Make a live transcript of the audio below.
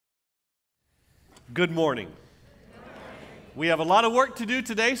Good morning. We have a lot of work to do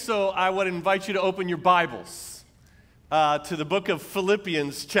today, so I would invite you to open your Bibles to the book of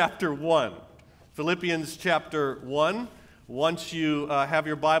Philippians chapter 1. Philippians chapter 1. Once you have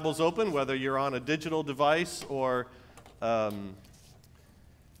your Bibles open, whether you're on a digital device or a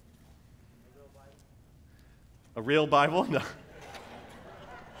real Bible, no.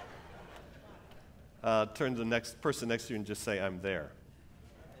 Turn to the next person next to you and just say, "I'm there."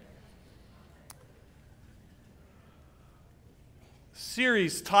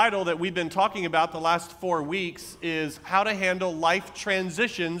 Series title that we've been talking about the last 4 weeks is How to Handle Life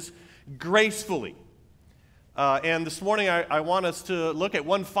Transitions Gracefully. And this morning I want us to look at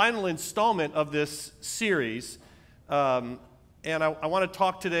one final installment of this series. And I want to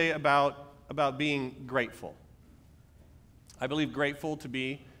talk today about being grateful. I believe grateful to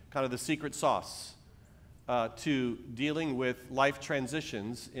be kind of the secret sauce to dealing with life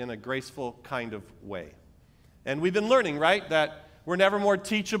transitions in a graceful kind of way. And we've been learning, right, that we're never more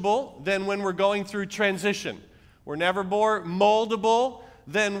teachable than when we're going through transition. We're never more moldable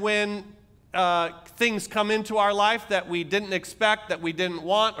than when things come into our life that we didn't expect, that we didn't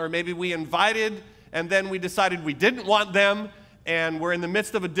want, or maybe we invited and then we decided we didn't want them, and we're in the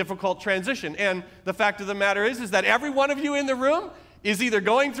midst of a difficult transition. And the fact of the matter is that every one of you in the room is either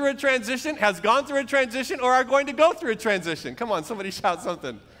going through a transition, has gone through a transition, or are going to go through a transition. Come on, somebody shout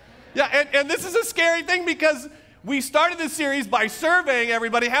something. Yeah, and this is a scary thing because we started this series by surveying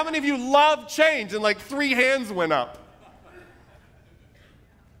everybody. How many of you love change? And like 3 hands went up.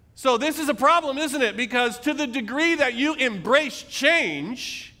 So this is a problem, isn't it? Because to the degree that you embrace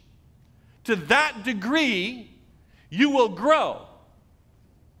change, to that degree, you will grow.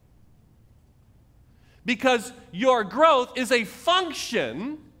 Because your growth is a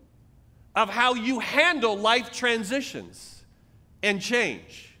function of how you handle life transitions and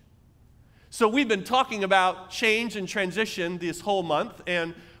change. So we've been talking about change and transition this whole month,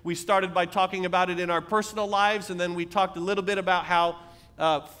 and we started by talking about it in our personal lives, and then we talked a little bit about how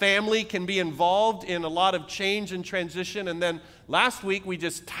family can be involved in a lot of change and transition, and then last week we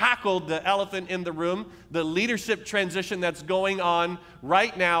just tackled the elephant in the room, the leadership transition that's going on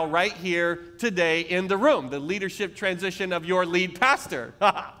right now, right here, today in the room, the leadership transition of your lead pastor.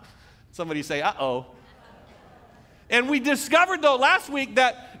 Somebody say, uh-oh. And we discovered, though, last week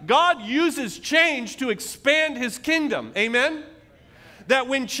that God uses change to expand His kingdom. Amen? That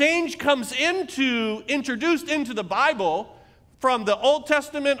when change comes introduced into the Bible, from the Old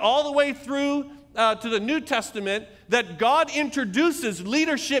Testament all the way through to the New Testament, that God introduces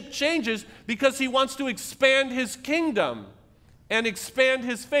leadership changes because He wants to expand His kingdom and expand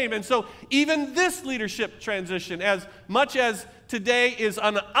His fame. And so even this leadership transition, as much as today is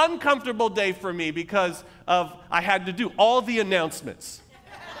an uncomfortable day for me because I had to do all the announcements.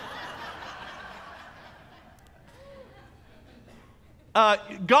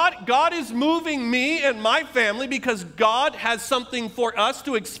 God is moving me and my family because God has something for us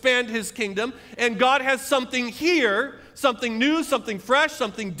to expand His kingdom, and God has something here, something new, something fresh,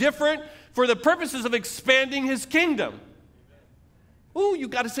 something different for the purposes of expanding His kingdom. Ooh, you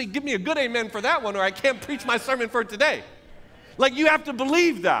got to say, give me a good amen for that one, or I can't preach my sermon for today. Like, you have to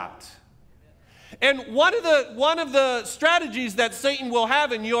believe that. And one of the strategies that Satan will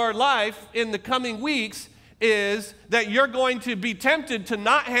have in your life in the coming weeks is that you're going to be tempted to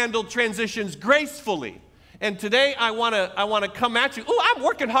not handle transitions gracefully. And today I want to come at you. Ooh, I'm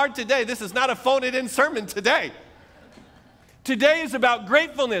working hard today. This is not a phone-it-in sermon today. Today is about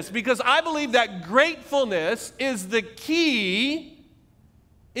gratefulness, because I believe that gratefulness is the key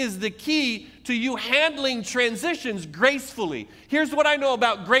to you handling transitions gracefully. Here's what I know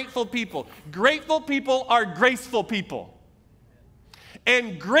about grateful people. Grateful people are graceful people.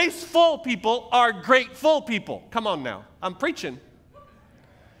 And graceful people are grateful people. Come on now, I'm preaching.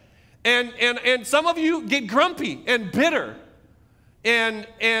 And some of you get grumpy and bitter and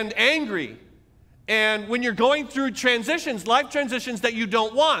angry. And when you're going through transitions, life transitions that you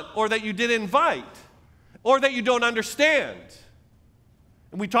don't want, or that you didn't invite, or that you don't understand.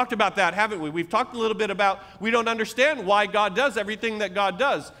 And we talked about that, haven't we? We've talked a little bit about we don't understand why God does everything that God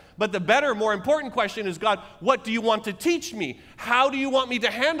does. But the better, more important question is, God, what do you want to teach me? How do you want me to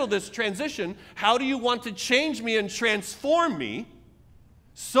handle this transition? How do you want to change me and transform me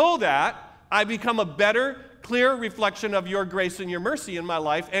so that I become a better, clear reflection of your grace and your mercy in my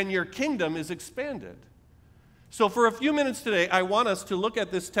life, and your kingdom is expanded? So for a few minutes today, I want us to look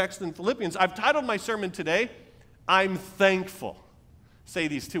at this text in Philippians. I've titled my sermon today, I'm Thankful. Say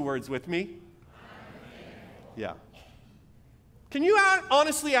these 2 words with me. Yeah. Can you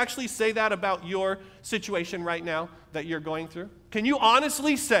honestly actually say that about your situation right now that you're going through? Can you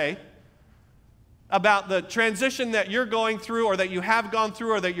honestly say, about the transition that you're going through or that you have gone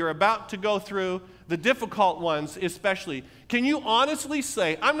through or that you're about to go through, the difficult ones especially, can you honestly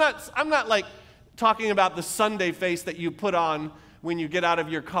say, I'm not like talking about the Sunday face that you put on when you get out of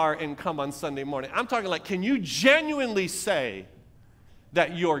your car and come on Sunday morning. I'm talking like, can you genuinely say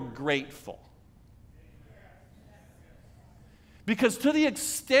that you're grateful? Because to the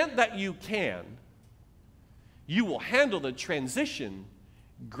extent that you can, you will handle the transition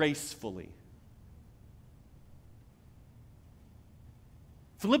gracefully.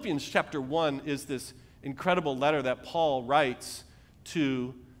 Philippians chapter 1 is this incredible letter that Paul writes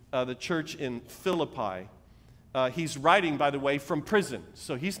to the church in Philippi. He's writing, by the way, from prison.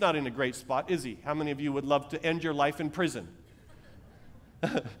 So he's not in a great spot, is he? How many of you would love to end your life in prison?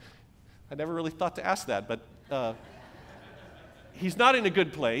 I never really thought to ask that, but he's not in a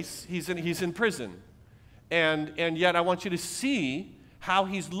good place. He's in prison. And yet I want you to see how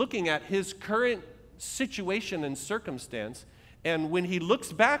he's looking at his current situation and circumstance. And when he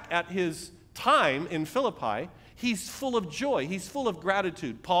looks back at his time in Philippi, he's full of joy. He's full of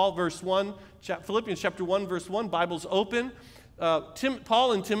gratitude. Philippians chapter 1, verse 1, Bible's open.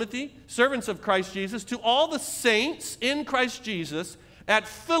 Paul and Timothy, servants of Christ Jesus, to all the saints in Christ Jesus at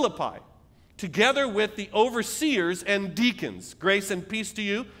Philippi, together with the overseers and deacons. Grace and peace to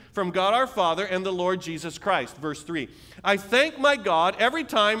you from God our Father and the Lord Jesus Christ. Verse 3, I thank my God every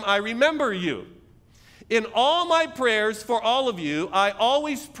time I remember you. In all my prayers for all of you, I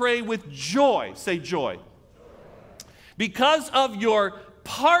always pray with joy. Say joy. Because of your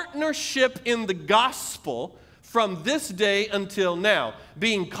partnership in the gospel from this day until now,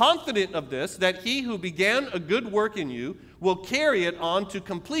 being confident of this, that he who began a good work in you will carry it on to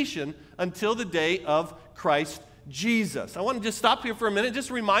completion until the day of Christ Jesus. I want to just stop here for a minute,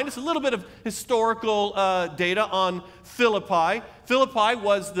 just remind us a little bit of historical data on Philippi. Philippi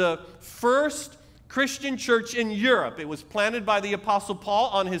was the first Christian church in Europe. It was planted by the Apostle Paul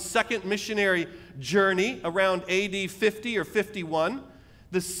on his second missionary journey around AD 50 or 51.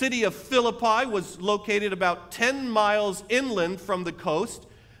 The city of Philippi was located about 10 miles inland from the coast,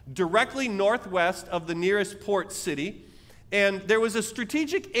 directly northwest of the nearest port city. And there was a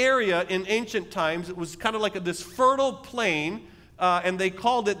strategic area in ancient times. It was kind of like this fertile plain, and they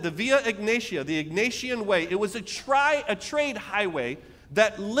called it the Via Egnatia, the Egnatian Way. It was a trade highway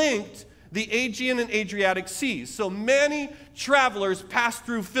that linked the Aegean and Adriatic seas. So many travelers passed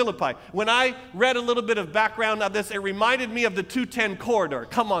through Philippi. When I read a little bit of background on this, it reminded me of the 210 corridor.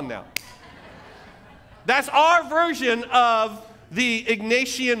 Come on now. That's our version of the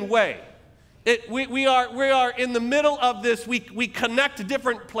Egnatian Way. We are in the middle of this. We connect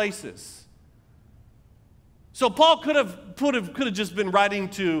different places. So Paul could have just been writing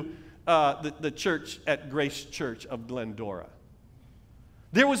to the church at Grace Church of Glendora.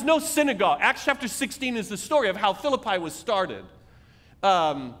 There was no synagogue. Acts chapter 16 is the story of how Philippi was started.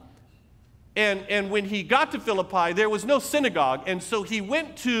 And when he got to Philippi, there was no synagogue. And so he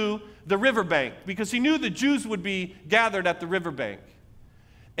went to the riverbank because he knew the Jews would be gathered at the riverbank.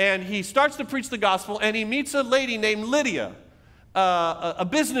 And he starts to preach the gospel, and he meets a lady named Lydia, a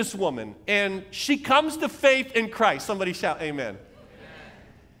businesswoman. And she comes to faith in Christ. Somebody shout amen.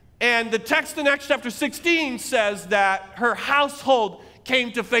 And the text in Acts chapter 16 says that her household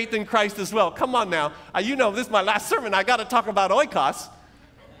came to faith in Christ as well. Come on now. You know, this is my last sermon. I got to talk about oikos.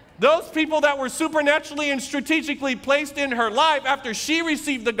 Those people that were supernaturally and strategically placed in her life after she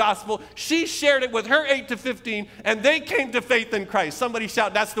received the gospel, she shared it with her 8 to 15, and they came to faith in Christ. Somebody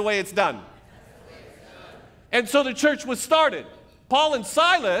shout, that's the way it's done. And so the church was started. Paul and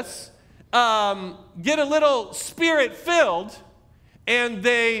Silas get a little spirit-filled, and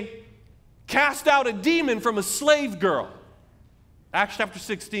they cast out a demon from a slave girl. Acts chapter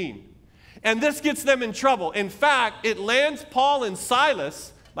 16. And this gets them in trouble. In fact, it lands Paul and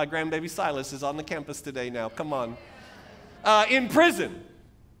Silas, my grandbaby Silas is on the campus today now, come on, in prison.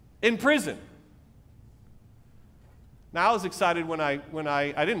 In prison. Now I was excited when I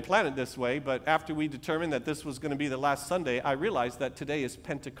didn't plan it this way, but after we determined that this was going to be the last Sunday, I realized that today is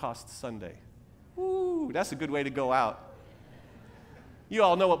Pentecost Sunday. Ooh, that's a good way to go out. You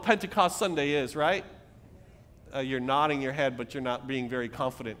all know what Pentecost Sunday is, right? You're nodding your head, but you're not being very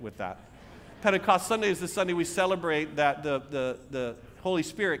confident with that. Pentecost Sunday is the Sunday we celebrate that the Holy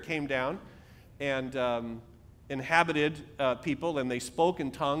Spirit came down and inhabited people, and they spoke in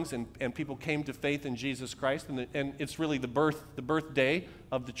tongues, and people came to faith in Jesus Christ, and it's really the birthday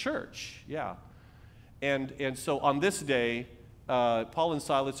of the church, yeah. And so on this day, Paul and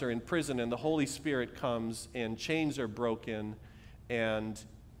Silas are in prison, and the Holy Spirit comes, and chains are broken, and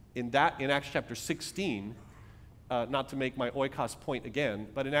in Acts chapter 16, not to make my oikos point again,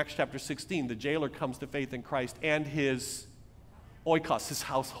 but in Acts chapter 16, the jailer comes to faith in Christ and his oikos, his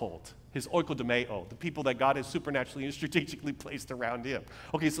household, his oikodomeo, the people that God has supernaturally and strategically placed around him.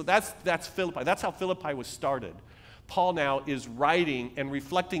 Okay, so that's Philippi. That's how Philippi was started. Paul now is writing and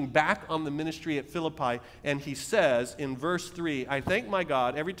reflecting back on the ministry at Philippi, and he says in verse 3, I thank my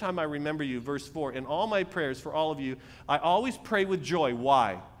God every time I remember you. Verse 4, in all my prayers for all of you, I always pray with joy.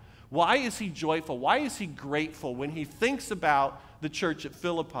 Why? Why is he joyful? Why is he grateful when he thinks about the church at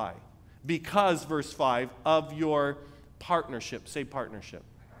Philippi? Because, verse 5, of your partnership. Say partnership.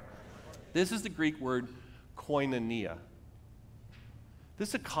 This is the Greek word koinonia. This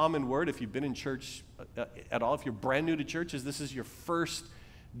is a common word if you've been in church at all. If you're brand new to church, this is your first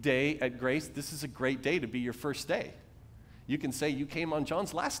day at Grace, this is a great day to be your first day. You can say you came on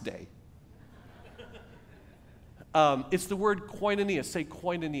John's last day. It's the word koinonia. Say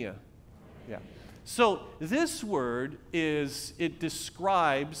koinonia. Yeah. So this word it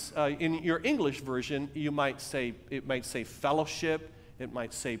describes, in your English version, it might say fellowship, it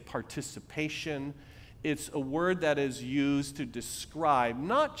might say participation. It's a word that is used to describe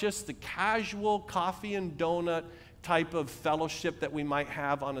not just the casual coffee and donut type of fellowship that we might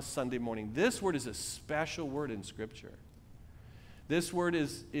have on a Sunday morning. This word is a special word in Scripture. This word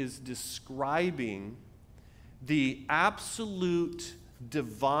is describing the absolute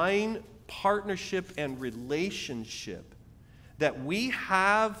divine partnership and relationship that we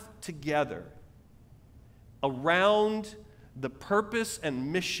have together around the purpose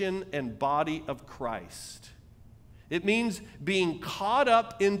and mission and body of Christ. It means being caught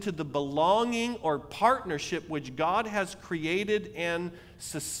up into the belonging or partnership which God has created and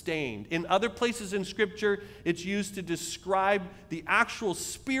sustained. In other places in Scripture, it's used to describe the actual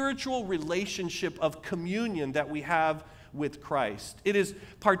spiritual relationship of communion that we have with Christ. It is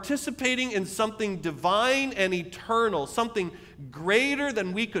participating in something divine and eternal, something greater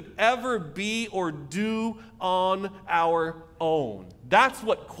than we could ever be or do on our own. That's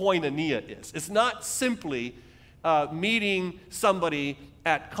what koinonia is. It's not simply meeting somebody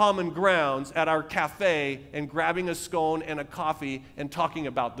at common grounds at our cafe and grabbing a scone and a coffee and talking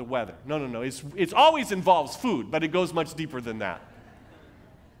about the weather. No. It always involves food, but it goes much deeper than that.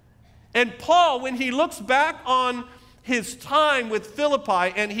 And Paul, when he looks back on his time with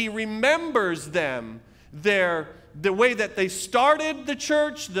Philippi and he remembers them, the way that they started the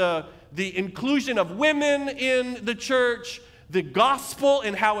church, the inclusion of women in the church, the gospel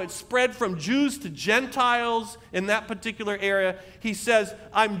and how it spread from Jews to Gentiles in that particular area, he says,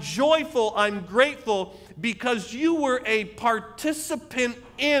 I'm joyful, I'm grateful because you were a participant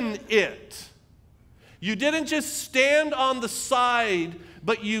in it. You didn't just stand on the side,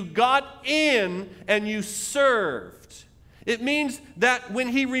 but you got in and you served. It means that when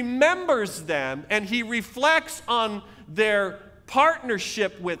he remembers them and he reflects on their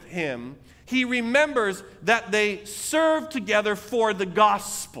partnership with him, he remembers that they served together for the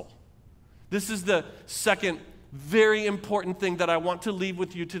gospel. This is the second very important thing that I want to leave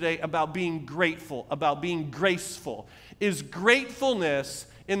with you today about being grateful, about being graceful, is gratefulness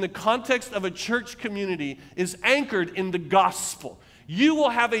in the context of a church community is anchored in the gospel. You will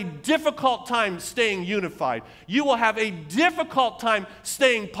have a difficult time staying unified. You will have a difficult time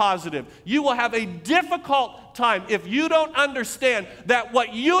staying positive. You will have a difficult time if you don't understand that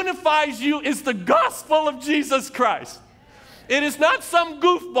what unifies you is the gospel of Jesus Christ. It is not some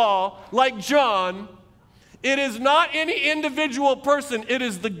goofball like John. It is not any individual person. It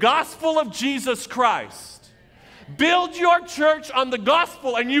is the gospel of Jesus Christ. Build your church on the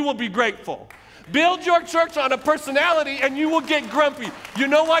gospel and you will be grateful. Build your church on a personality and you will get grumpy. You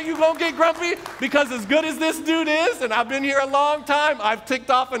know why you won't get grumpy? Because as good as this dude is, and I've been here a long time, I've ticked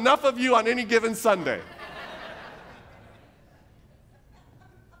off enough of you on any given Sunday.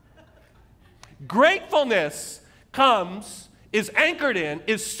 Gratefulness is anchored in,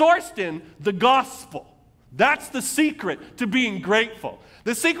 is sourced in the gospel. That's the secret to being grateful.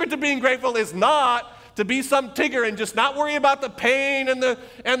 The secret to being grateful is not to be some Tigger and just not worry about the pain and the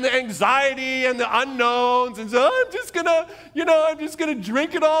anxiety and the unknowns and so I'm just gonna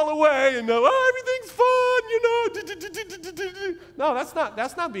drink it all away and everything's fun, No,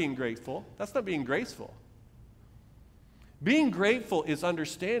 that's not being grateful. That's not being graceful. Being grateful is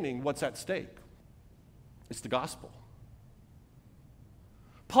understanding what's at stake. It's the gospel.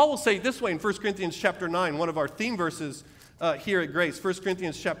 Paul will say it this way in 1 Corinthians chapter 9, one of our theme verses here at Grace. 1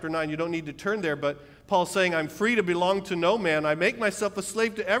 Corinthians chapter 9, you don't need to turn there, but Paul's saying, I'm free to belong to no man. I make myself a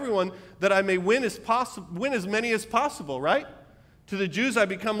slave to everyone that I may win as many as possible, right? To the Jews I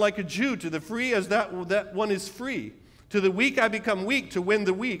become like a Jew, to the free as that one is free. To the weak I become weak to win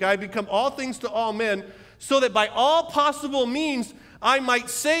the weak. I become all things to all men so that by all possible means I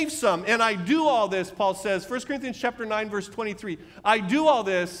might save some. And I do all this, Paul says, 1 Corinthians chapter 9, verse 23. I do all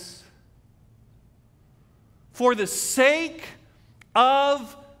this for the sake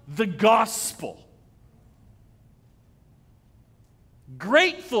of the gospel.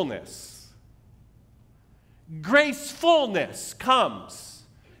 Gratefulness, gracefulness comes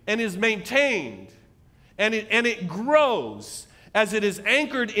and is maintained, and it grows as it is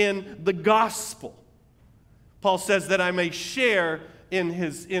anchored in the gospel. Paul says that I may share in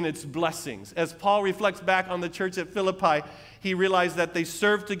its blessings. As Paul reflects back on the church at Philippi, he realized that they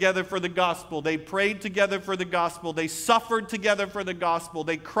served together for the gospel. They prayed together for the gospel. They suffered together for the gospel.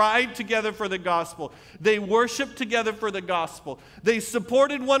 They cried together for the gospel. They worshiped together for the gospel. They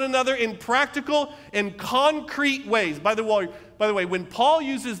supported one another in practical and concrete ways. By the way, when Paul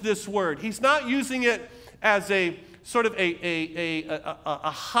uses this word, he's not using it as a sort of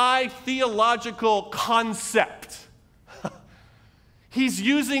a high theological concept. He's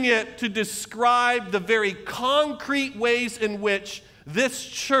using it to describe the very concrete ways in which this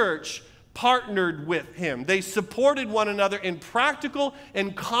church partnered with him. They supported one another in practical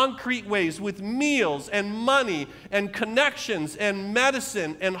and concrete ways with meals and money and connections and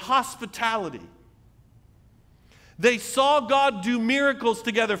medicine and hospitality. They saw God do miracles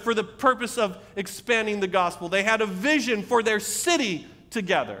together for the purpose of expanding the gospel. They had a vision for their city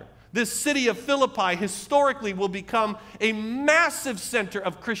together. This city of Philippi historically will become a massive center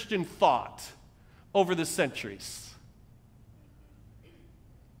of Christian thought over the centuries.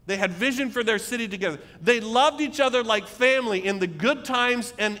 They had vision for their city together. They loved each other like family in the good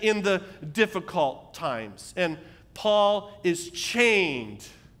times and in the difficult times. And Paul is chained,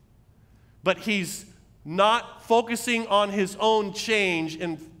 but he's not focusing on his own chains.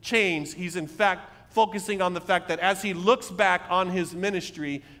 He's in fact focusing on the fact that as he looks back on his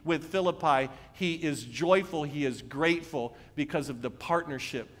ministry with Philippi, he is joyful, he is grateful because of the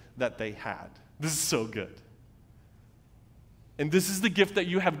partnership that they had. This is so good. And this is the gift that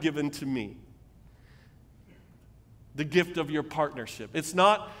you have given to me. The gift of your partnership. It's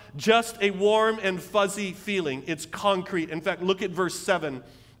not just a warm and fuzzy feeling, it's concrete. In fact, look at verse 7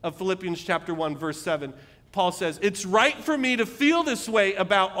 of Philippians chapter 1, verse 7. Paul says, it's right for me to feel this way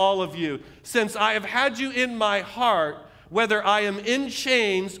about all of you, since I have had you in my heart, whether I am in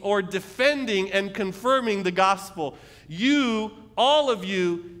chains or defending and confirming the gospel. You, all of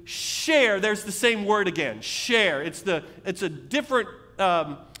you, share. There's the same word again, share. It's a different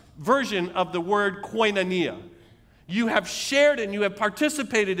version of the word koinonia. You have shared and you have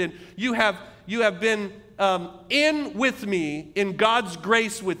participated in, you have been in with me, in God's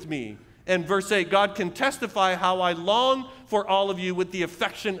grace with me. And verse 8, God can testify how I long for all of you with the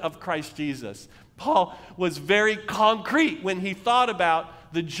affection of Christ Jesus. Paul was very concrete when he thought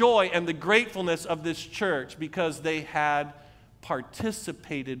about the joy and the gratefulness of this church because they had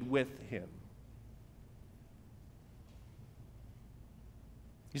participated with him.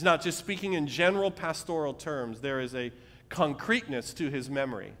 He's not just speaking in general pastoral terms. There is a concreteness to his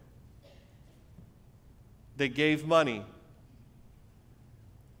memory. They gave money.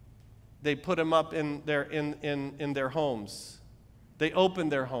 They put him up in their homes. They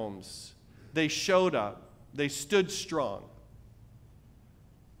opened their homes. They showed up. They stood strong.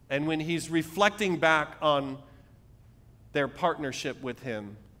 And when he's reflecting back on their partnership with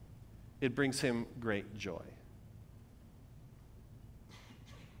him, it brings him great joy.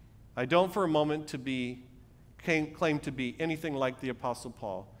 I don't for a moment claim to be anything like the Apostle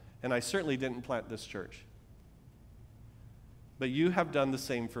Paul, and I certainly didn't plant this church. But you have done the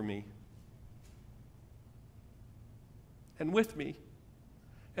same for me. And with me,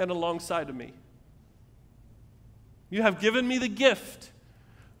 and alongside of me. You have given me the gift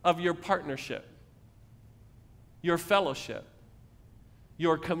of your partnership, your fellowship,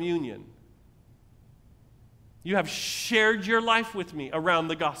 your communion. You have shared your life with me around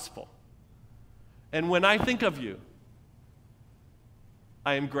the gospel. And when I think of you,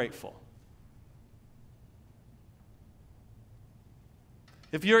 I am grateful.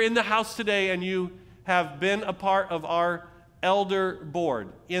 If you're in the house today and you have been a part of our elder board,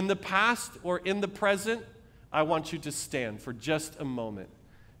 in the past or in the present, I want you to stand for just a moment.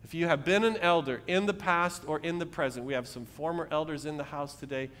 If you have been an elder in the past or in the present, we have some former elders in the house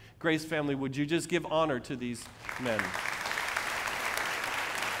today. Grace family, would you just give honor to these men?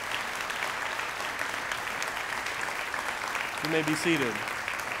 You may be seated.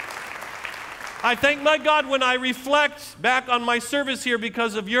 I thank my God when I reflect back on my service here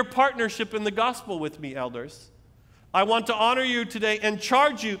because of your partnership in the gospel with me, elders. I want to honor you today and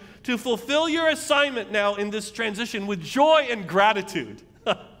charge you to fulfill your assignment now in this transition with joy and gratitude.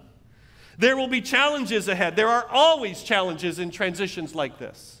 There will be challenges ahead. There are always challenges in transitions like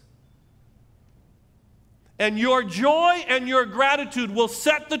this. And your joy and your gratitude will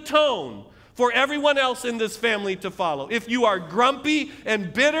set the tone for everyone else in this family to follow. If you are grumpy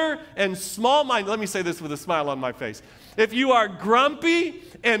and bitter and small-minded, let me say this with a smile on my face. If you are grumpy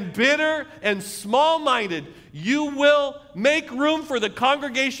and bitter and small-minded, you will make room for the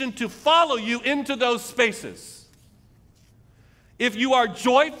congregation to follow you into those spaces. If you are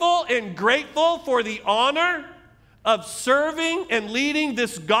joyful and grateful for the honor of serving and leading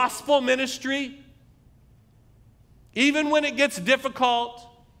this gospel ministry, even when it gets difficult,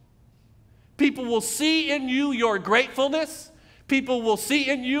 people will see in you your gratefulness. People will see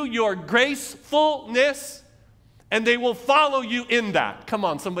in you your gracefulness, and they will follow you in that. Come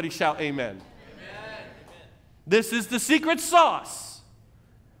on, somebody shout amen. Amen. This is the secret sauce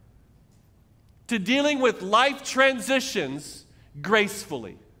to dealing with life transitions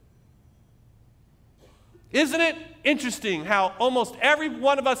gracefully. Isn't it interesting how almost every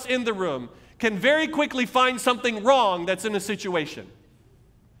one of us in the room can very quickly find something wrong that's in a situation?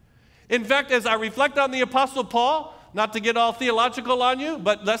 In fact, as I reflect on the Apostle Paul, not to get all theological on you,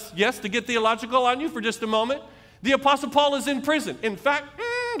 but to get theological on you for just a moment, the Apostle Paul is in prison. In fact,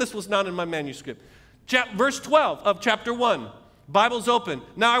 this was not in my manuscript. Verse 12 of chapter 1. Bible's open.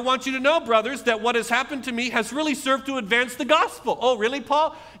 Now I want you to know, brothers, that what has happened to me has really served to advance the gospel. Oh, really,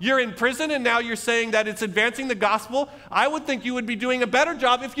 Paul? You're in prison and now you're saying that it's advancing the gospel? I would think you would be doing a better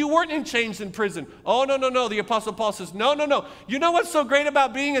job if you weren't in chains in prison. Oh, no. The Apostle Paul says, no. You know what's so great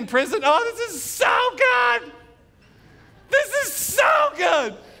about being in prison? Oh, this is so good. This is so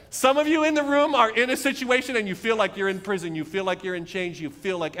good. Some of you in the room are in a situation and you feel like you're in prison. You feel like you're in chains. You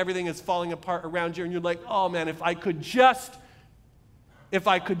feel like everything is falling apart around you and you're like, oh man, if I could just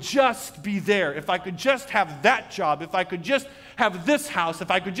be there, if I could just have that job, if I could just have this house, if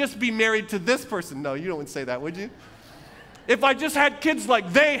I could just be married to this person. No, you don't say that, would you? If I just had kids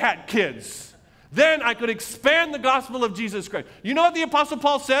like they had kids, then I could expand the gospel of Jesus Christ. You know what the Apostle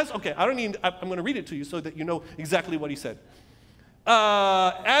Paul says? Okay, I'm going to read it to you so that you know exactly what he said.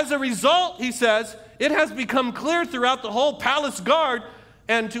 As a result, he says, it has become clear throughout the whole palace guard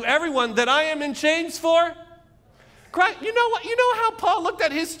and to everyone that I am in chains for Christ. You know what? You know how Paul looked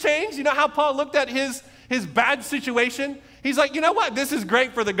at his chains? You know how Paul looked at his bad situation? He's like, you know what? This is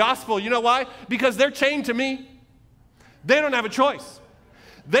great for the gospel. You know why? Because they're chained to me. They don't have a choice.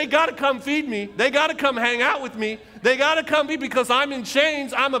 They got to come feed me. They got to come hang out with me. They got to come be because I'm in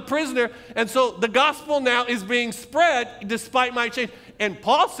chains. I'm a prisoner. And so the gospel now is being spread despite my chains. And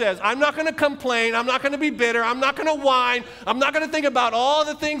Paul says, I'm not going to complain. I'm not going to be bitter. I'm not going to whine. I'm not going to think about all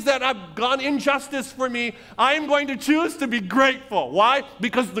the things that have gone injustice for me. I am going to choose to be grateful. Why?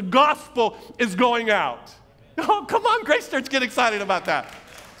 Because the gospel is going out. Oh, come on, Grace Church, get excited about that.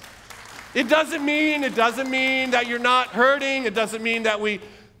 It doesn't mean that you're not hurting. It doesn't mean that we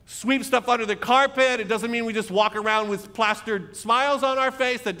sweep stuff under the carpet. It doesn't mean we just walk around with plastered smiles on our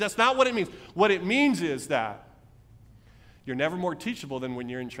face. That's not what it means. What it means is that you're never more teachable than when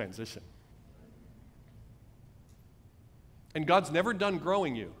you're in transition. And God's never done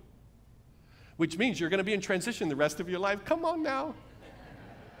growing you, which means you're going to be in transition the rest of your life. Come on now.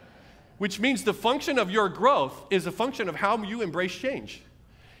 Which means the function of your growth is a function of how you embrace change.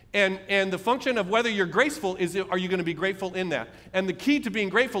 And the function of whether you're graceful is, are you going to be grateful in that? And the key to being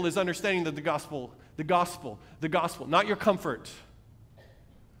grateful is understanding that the gospel, not your comfort,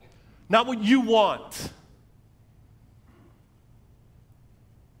 not what you want,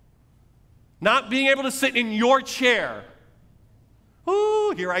 not being able to sit in your chair.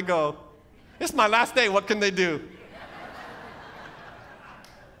 Ooh, here I go. This is my last day. What can they do?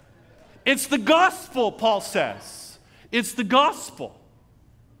 It's the gospel, Paul says. It's the gospel.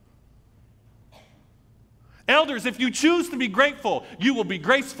 Elders, if you choose to be grateful, you will be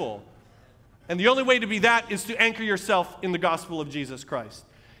graceful. And the only way to be that is to anchor yourself in the gospel of Jesus Christ.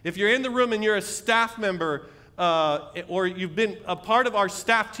 If you're in the room and you're a staff member or you've been a part of our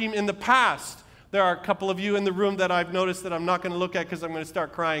staff team in the past, there are a couple of you in the room that I've noticed that I'm not going to look at because I'm going to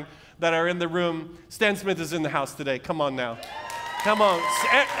start crying, that are in the room. Stan Smith is in the house today. Come on now. Come on.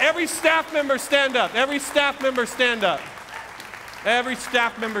 Every staff member stand up. Every staff member stand up. Every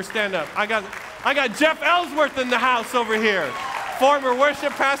staff member stand up. I got Jeff Ellsworth in the house over here. Former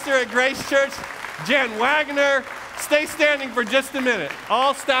worship pastor at Grace Church. Jan Wagner. Stay standing for just a minute.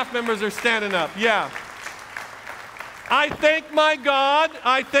 All staff members are standing up. Yeah. I thank my God.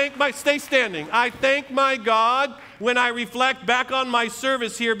 Stay standing. I thank my God when I reflect back on my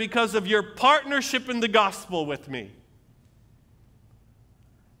service here because of your partnership in the gospel with me.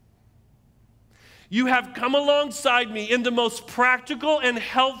 You have come alongside me in the most practical and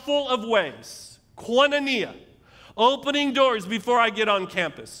helpful of ways. Koinonia, opening doors before I get on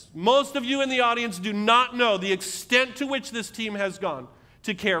campus. Most of you in the audience do not know the extent to which this team has gone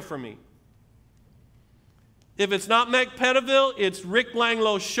to care for me. If it's not Meg Pettiville, it's Rick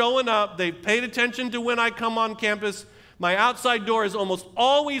Langlow showing up. They've paid attention to when I come on campus. My outside door is almost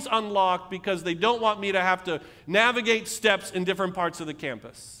always unlocked because they don't want me to have to navigate steps in different parts of the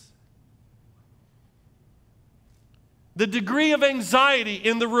campus. The degree of anxiety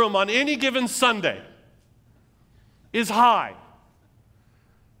in the room on any given Sunday is high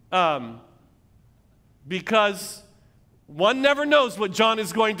because one never knows what John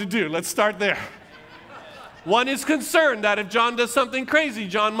is going to do. Let's start there. One is concerned that if John does something crazy,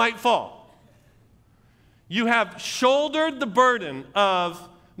 John might fall. You have shouldered the burden of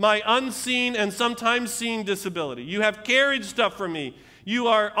my unseen and sometimes seen disability. You have carried stuff for me. You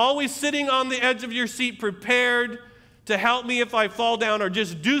are always sitting on the edge of your seat prepared to help me if I fall down or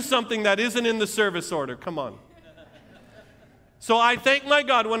just do something that isn't in the service order. Come on. So I thank my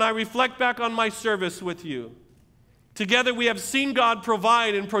God when I reflect back on my service with you. Together we have seen God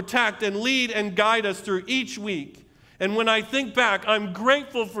provide and protect and lead and guide us through each week. And when I think back, I'm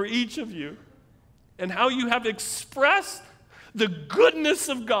grateful for each of you and how you have expressed the goodness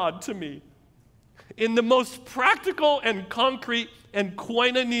of God to me in the most practical and concrete and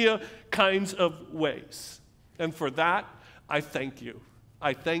koinonia kinds of ways. And for that, I thank you.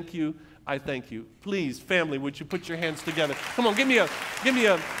 I thank you. I thank you. Please, family, would you put your hands together? Come on, give me a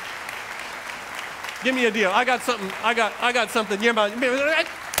deal. I got something.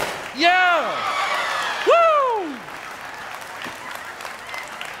 Yeah. Woo!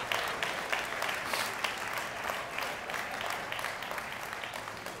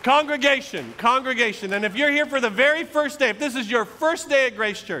 Congregation. And if you're here for the very first day, if this is your first day at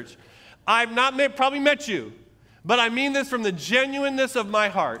Grace Church, I've not probably met you, but I mean this from the genuineness of my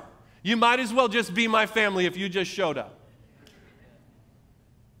heart. You might as well just be my family if you just showed up.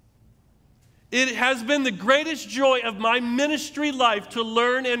 It has been the greatest joy of my ministry life to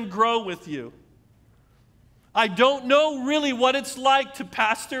learn and grow with you. I don't know really what it's like to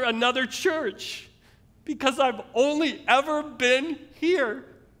pastor another church because I've only ever been here.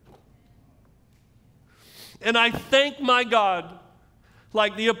 And I thank my God,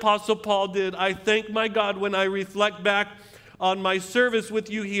 like the Apostle Paul did. I thank my God when I reflect back on my service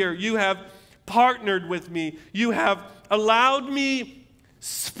with you here. You have partnered with me. You have allowed me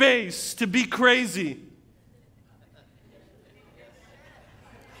space to be crazy.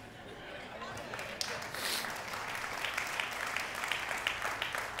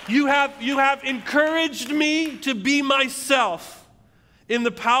 You have encouraged me to be myself in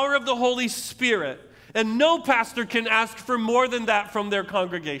the power of the Holy Spirit. And no pastor can ask for more than that from their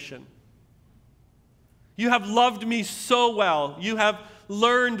congregation. You have loved me so well. You have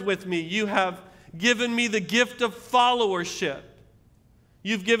learned with me. You have given me the gift of followership.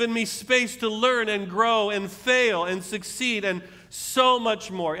 You've given me space to learn and grow and fail and succeed and so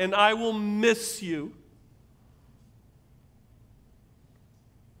much more. And I will miss you.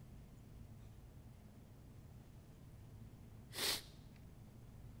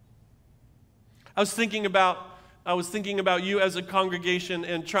 I was thinking about you as a congregation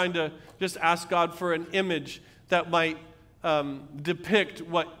and trying to just ask God for an image that might depict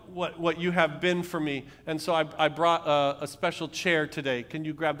what you have been for me. And so I brought a special chair today. Can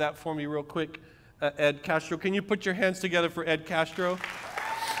you grab that for me real quick, Ed Castro? Can you put your hands together for Ed Castro?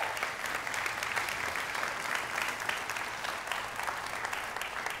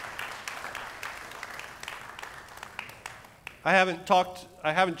 I haven't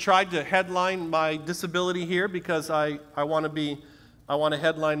tried to headline my disability here because I want to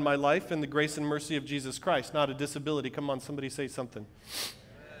headline my life in the grace and mercy of Jesus Christ, not a disability. Come on, somebody say something.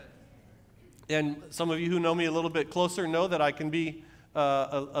 And some of you who know me a little bit closer know that I can be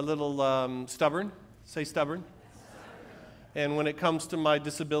a little stubborn. Say stubborn. And when it comes to my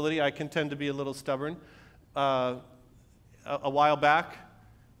disability, I can tend to be a little stubborn. A while back,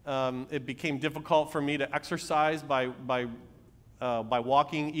 it became difficult for me to exercise by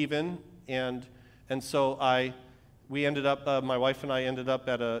walking even, and so we ended up, my wife and I ended up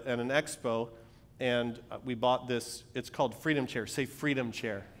at an expo, and we bought this. It's called Freedom Chair. Say Freedom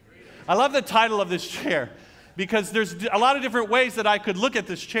Chair. Freedom. I love the title of this chair because there's a lot of different ways that I could look at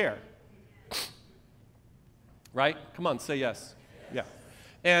this chair. Right? Come on, say yes. Yeah.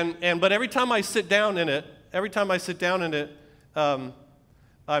 But every time I sit down in it,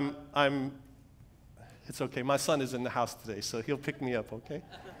 it's okay. My son is in the house today, so he'll pick me up, okay?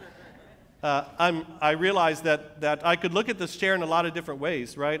 I realized that I could look at this chair in a lot of different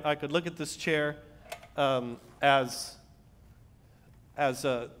ways, right? I could look at this chair as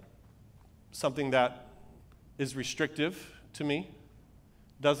something that is restrictive to me,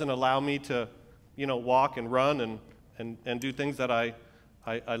 doesn't allow me to, walk and run and do things that I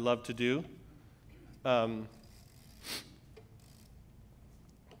love to do.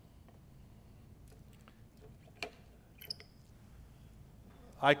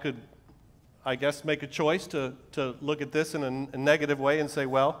 I could, I guess, make a choice to look at this in a negative way and say,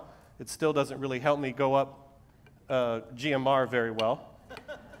 well, it still doesn't really help me go up GMR very well.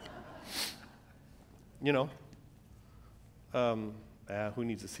 Who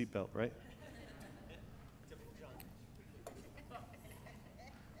needs a seatbelt, right?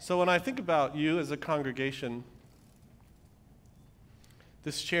 So when I think about you as a congregation,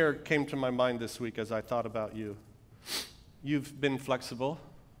 this chair came to my mind this week as I thought about you. You've been flexible.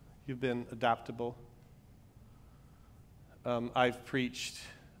 You've been adaptable. I've preached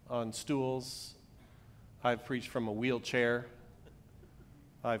on stools. I've preached from a wheelchair.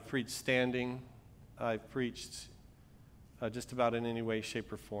 I've preached standing. I've preached just about in any way,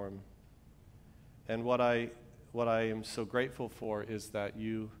 shape, or form. And what I am so grateful for is that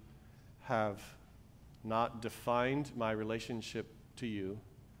you have not defined my relationship to you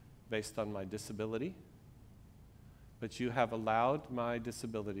based on my disability, but you have allowed my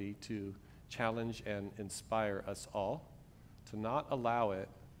disability to challenge and inspire us all, to not allow it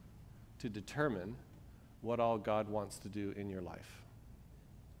to determine what all God wants to do in your life.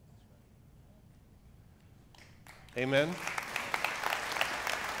 Amen?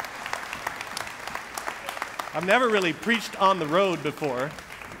 I've never really preached on the road before,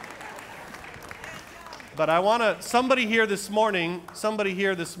 but I want to, somebody here this morning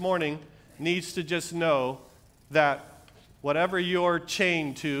needs to just know that whatever you're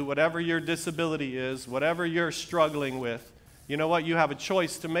chained to, whatever your disability is, whatever you're struggling with, you know what? You have a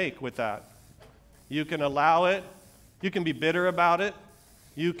choice to make with that. You can allow it. You can be bitter about it.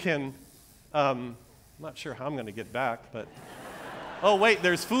 You can, I'm not sure how I'm going to get back, but, oh, wait,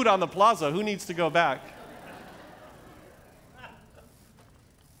 there's food on the plaza. Who needs to go back?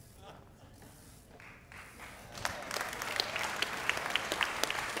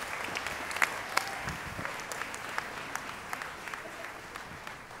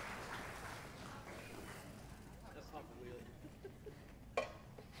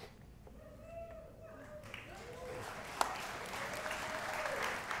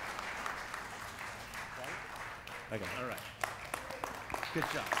 All right. Good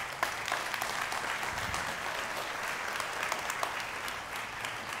job.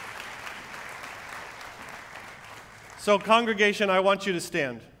 So, congregation, I want you to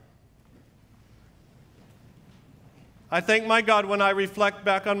stand. I thank my God when I reflect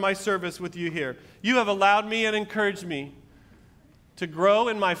back on my service with you here. You have allowed me and encouraged me to grow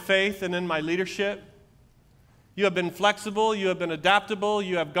in my faith and in my leadership. You have been flexible, you have been adaptable,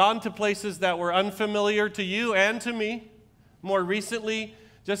 you have gone to places that were unfamiliar to you and to me. More recently,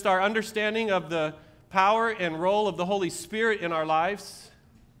 just our understanding of the power and role of the Holy Spirit in our lives.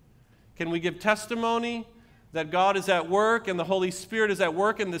 Can we give testimony that God is at work and the Holy Spirit is at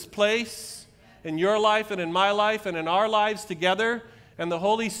work in this place, in your life and in my life and in our lives together? And the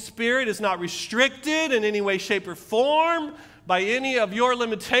Holy Spirit is not restricted in any way, shape, or form by any of your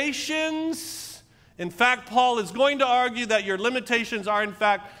limitations. In fact, Paul is going to argue that your limitations are, in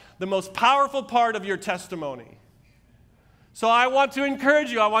fact, the most powerful part of your testimony. So I want to encourage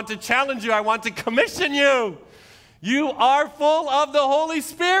you. I want to challenge you. I want to commission you. You are full of the Holy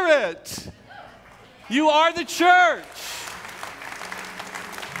Spirit. You are the church.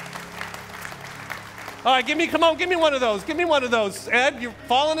 All right, come on, give me one of those. Give me one of those. Ed, you're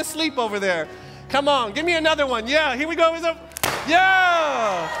falling asleep over there. Come on, give me another one. Yeah, here we go.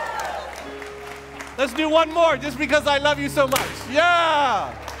 Yeah. Let's do one more just because I love you so much.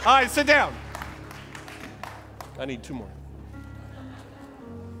 Yeah. All right, sit down. I need two more.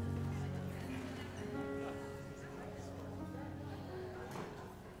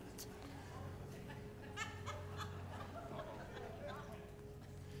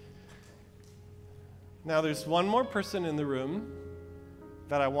 Now, there's one more person in the room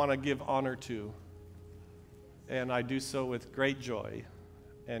that I want to give honor to, and I do so with great joy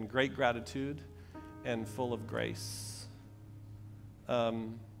and great gratitude and full of grace.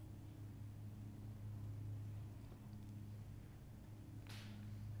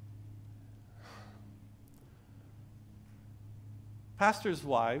 Pastors'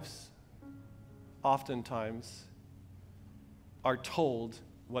 wives oftentimes are told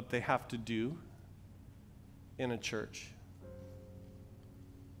what they have to do in a church.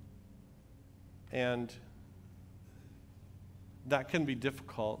 And that can be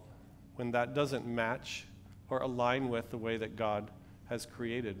difficult when that doesn't match or align with the way that God has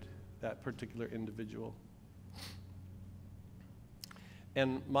created that particular individual.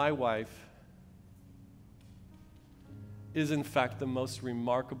 And my wife is in fact the most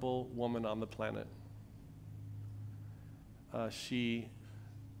remarkable woman on the planet. She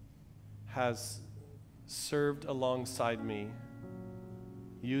has served alongside me,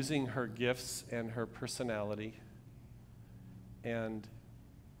 using her gifts and her personality. And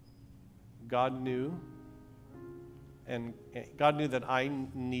God knew that I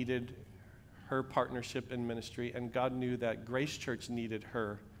needed her partnership in ministry, and God knew that Grace Church needed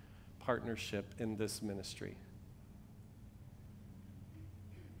her partnership in this ministry.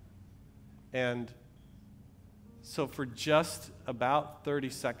 And so for just about 30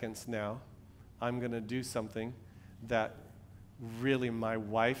 seconds now, I'm going to do something that really my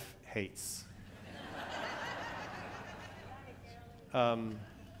wife hates.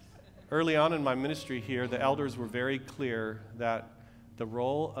 Early on in my ministry here, the elders were very clear that the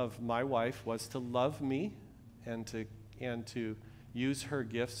role of my wife was to love me and to use her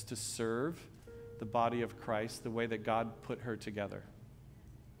gifts to serve the body of Christ the way that God put her together.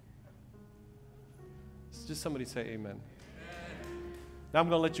 So just somebody say amen. Now I'm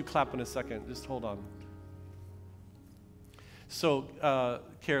going to let you clap in a second. Just hold on. So,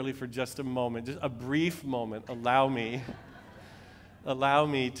 Carolee, for just a moment, just a brief moment, allow me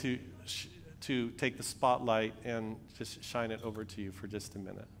to take the spotlight and just shine it over to you for just a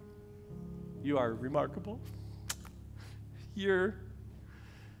minute. You are remarkable. Your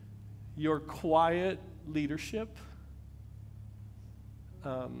quiet leadership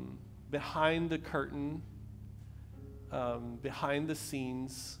behind the curtain, behind the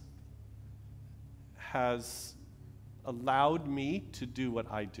scenes, has allowed me to do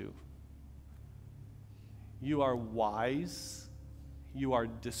what I do. You are wise. You are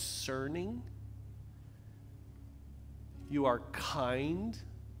discerning. You are kind.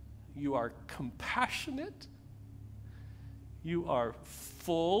 You are compassionate. You are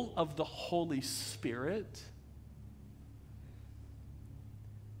full of the Holy Spirit.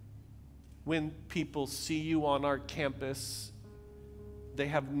 When people see you on our campus, they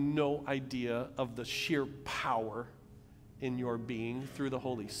have no idea of the sheer power in your being through the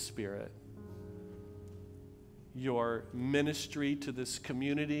Holy Spirit. Your ministry to this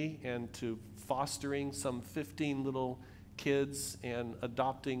community and to fostering some 15 little kids and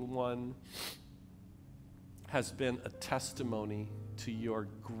adopting one has been a testimony to your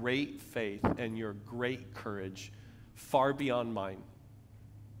great faith and your great courage, far beyond mine.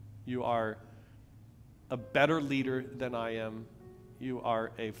 You are a better leader than I am. You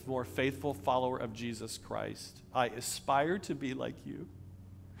are a more faithful follower of Jesus Christ. I aspire to be like you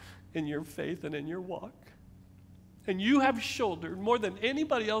in your faith and in your walk. And you have shouldered, more than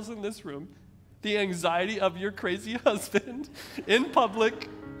anybody else in this room, the anxiety of your crazy husband in public,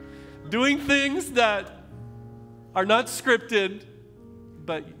 doing things that are not scripted,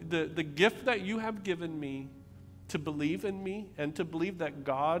 but the gift that you have given me to believe in me and to believe that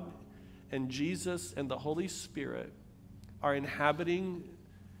God and Jesus and the Holy Spirit are inhabiting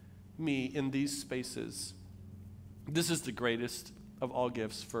me in these spaces. This is the greatest of all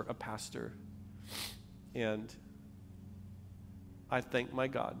gifts for a pastor. And I thank my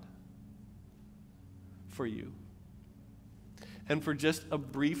God for you. And for just a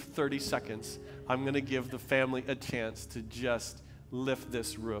brief 30 seconds, I'm going to give the family a chance to just lift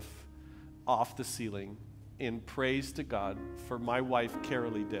this roof off the ceiling in praise to God for my wife,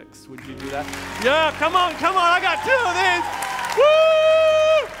 Carolee Dix. Would you do that? Yeah, come on. I got two of these.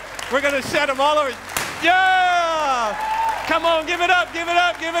 Woo! We're going to shed them all over. Yeah! Come on, give it up.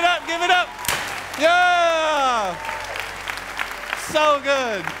 Yeah! So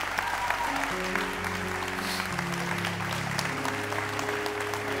good.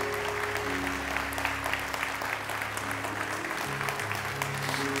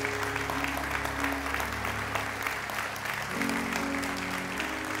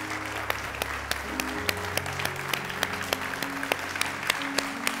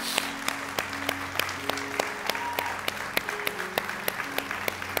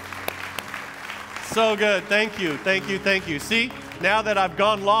 So good. Thank you. See, now that I've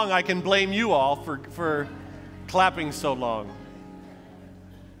gone long, I can blame you all for clapping so long.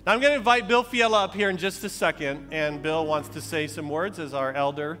 Now I'm going to invite Bill Fiella up here in just a second, and Bill wants to say some words as our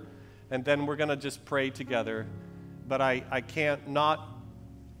elder, and then we're going to just pray together. But I can't not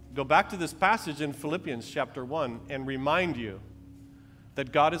go back to this passage in Philippians chapter 1 and remind you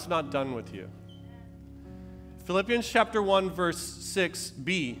that God is not done with you. Philippians chapter 1, verse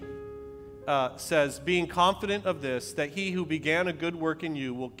 6b says, being confident of this, that he who began a good work in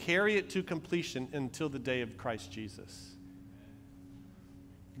you will carry it to completion until the day of Christ Jesus.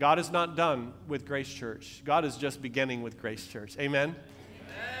 God is not done with Grace Church. God is just beginning with Grace Church. Amen?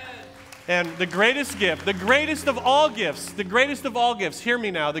 And the greatest gift, the greatest of all gifts, hear me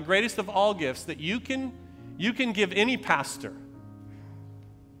now, the greatest of all gifts that you can give any pastor,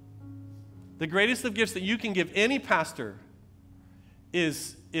 the greatest of gifts that you can give any pastor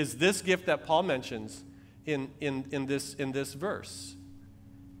is this gift that Paul mentions in this verse.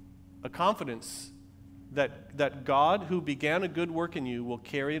 A confidence that God who began a good work in you will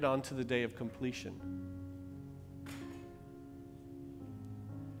carry it on to the day of completion.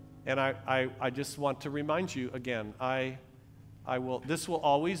 And I just want to remind you again, this will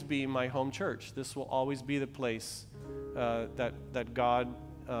always be my home church. This will always be the place that God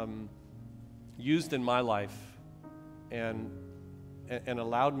used in my life and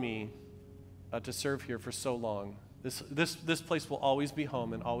allowed me to serve here for so long. This place will always be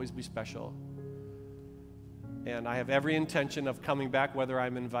home and always be special. And I have every intention of coming back, whether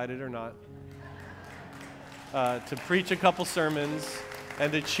I'm invited or not, to preach a couple sermons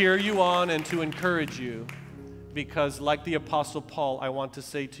and to cheer you on and to encourage you. Because like the Apostle Paul, I want to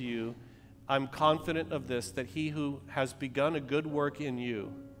say to you, I'm confident of this, that he who has begun a good work in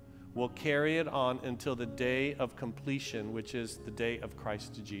you will carry it on until the day of completion, which is the day of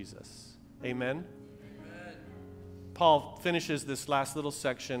Christ Jesus. Amen? Amen. Paul finishes this last little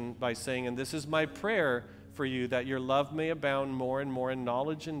section by saying, and this is my prayer for you, that your love may abound more and more in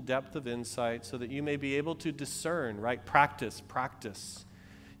knowledge and depth of insight, so that you may be able to discern, right? Practice.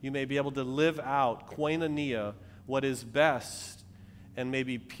 You may be able to live out, koinonia, what is best, and may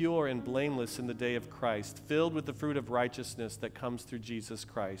be pure and blameless in the day of Christ, filled with the fruit of righteousness that comes through Jesus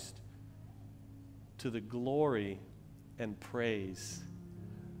Christ, to the glory and praise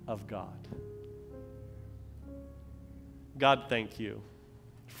of God. God, thank you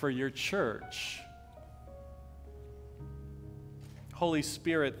for your church. Holy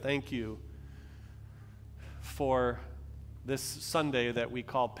Spirit, thank you for this Sunday that we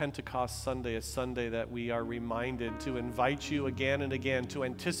call Pentecost Sunday, a Sunday that we are reminded to invite you again and again, to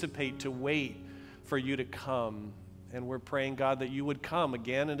anticipate, to wait for you to come. And we're praying, God, that you would come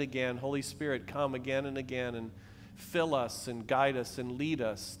again and again. Holy Spirit, come again and again and fill us and guide us and lead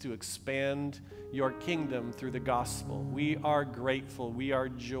us to expand your kingdom through the gospel. We are grateful. We are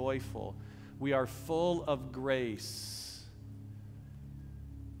joyful. We are full of grace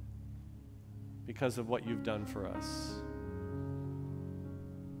because of what you've done for us.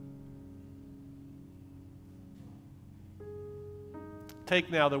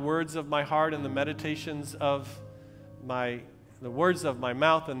 Take now the words of my heart and the meditations of the words of my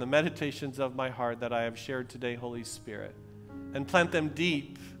mouth and the meditations of my heart that I have shared today, Holy Spirit, and plant them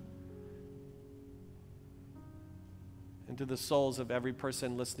deep into the souls of every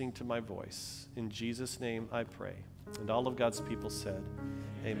person listening to my voice. In Jesus' name I pray. And all of God's people said,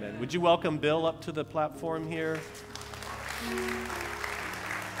 amen. Would you welcome Bill up to the platform here?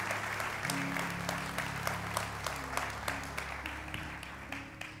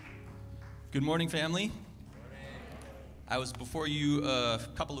 Good morning, family. I was before you a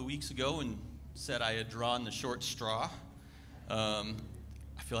couple of weeks ago and said I had drawn the short straw. I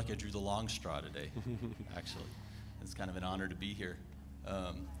feel like I drew the long straw today, actually. It's kind of an honor to be here.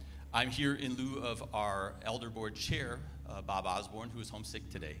 I'm here in lieu of our elder board chair, Bob Osborne, who is homesick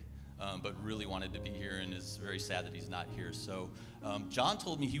today, but really wanted to be here and is very sad that he's not here. So John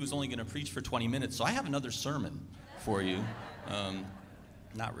told me he was only going to preach for 20 minutes, so I have another sermon for you.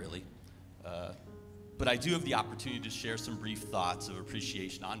 Not really. But I do have the opportunity to share some brief thoughts of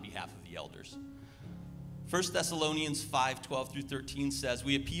appreciation on behalf of the elders. 1 Thessalonians 5:12-13 says,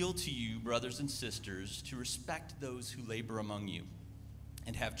 we appeal to you, brothers and sisters, to respect those who labor among you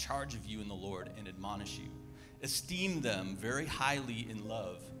and have charge of you in the Lord and admonish you. Esteem them very highly in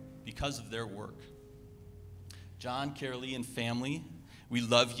love because of their work. John, Carolee, and family, we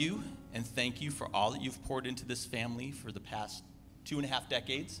love you and thank you for all that you've poured into this family for the past 2.5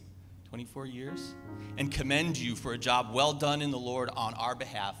 decades. 24 years, and commend you for a job well done in the Lord on our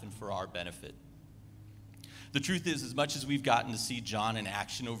behalf and for our benefit. The truth is, as much as we've gotten to see John in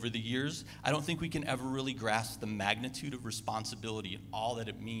action over the years, I don't think we can ever really grasp the magnitude of responsibility and all that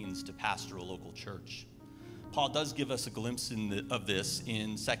it means to pastor a local church. Paul does give us a glimpse of this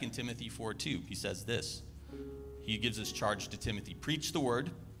in 2 Timothy 4:2. He says this. He gives us charge to Timothy. Preach the word,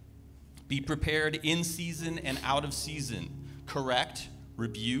 be prepared in season and out of season, correct,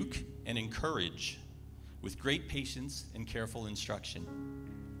 rebuke, and encourage with great patience and careful instruction.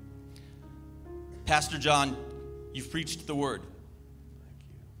 Pastor John, you've preached the word.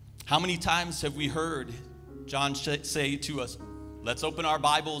 Thank you. How many times have we heard John say to us, let's open our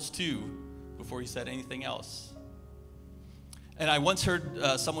Bibles too, before he said anything else? And I once heard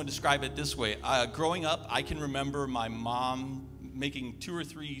someone describe it this way. Growing up, I can remember my mom making 2 or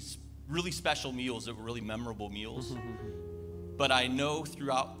 3 really special meals that were really memorable meals. But I know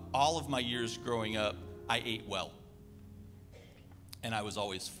throughout all of my years growing up, I ate well. And I was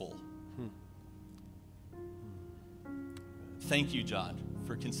always full. Thank you, John,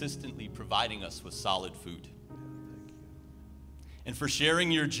 for consistently providing us with solid food. And for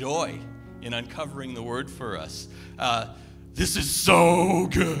sharing your joy in uncovering the word for us. This is so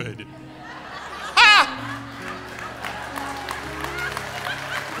good.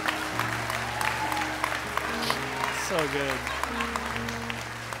 So good.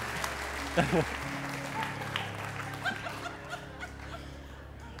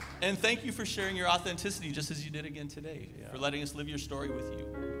 And thank you for sharing your authenticity just as you did again today, for letting us live your story with you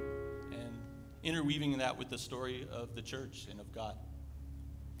and interweaving that with the story of the church and of God.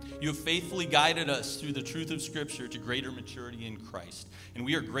 You have faithfully guided us through the truth of Scripture to greater maturity in Christ. And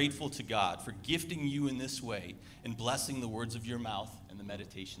we are grateful to God for gifting you in this way and blessing the words of your mouth and the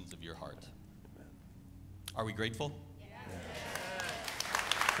meditations of your heart. Amen. Are we grateful?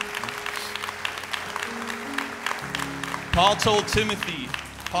 Paul told Timothy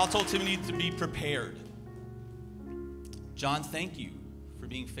to be prepared. John, thank you for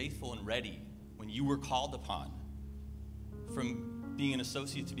being faithful and ready when you were called upon, from being an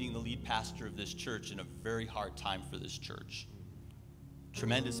associate to being the lead pastor of this church in a very hard time for this church.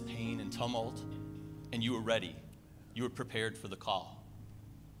 Tremendous pain and tumult, and you were ready. You were prepared for the call.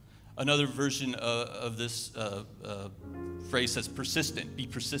 Another version of this phrase says persistent, be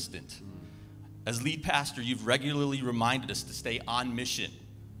persistent. As lead pastor, you've regularly reminded us to stay on mission,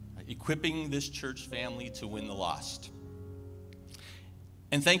 equipping this church family to win the lost.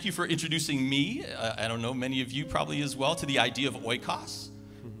 And thank you for introducing me, I don't know, many of you probably as well, to the idea of oikos.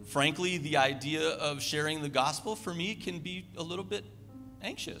 Frankly, the idea of sharing the gospel for me can be a little bit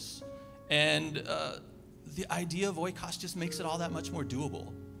anxious. And the idea of oikos just makes it all that much more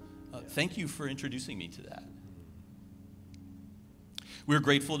doable. Thank you for introducing me to that. We're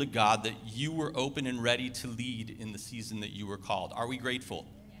grateful to God that you were open and ready to lead in the season that you were called. Are we grateful?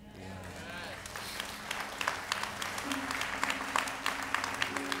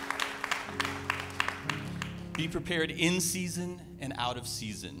 Be prepared in season and out of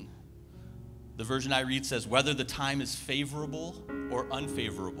season. The version I read says, whether the time is favorable or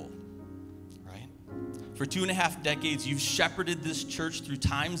unfavorable. Right? For 2.5 decades, you've shepherded this church through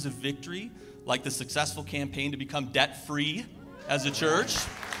times of victory, like the successful campaign to become debt-free as a church.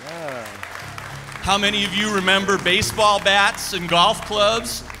 Yeah. How many of you remember baseball bats and golf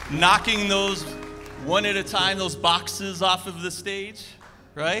clubs knocking those one at a time, those boxes off of the stage?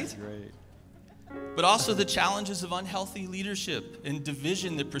 Right? That's great. But also the challenges of unhealthy leadership and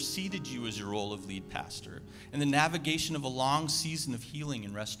division that preceded you as your role of lead pastor, and the navigation of a long season of healing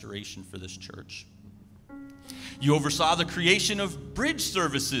and restoration for this church. You oversaw the creation of bridge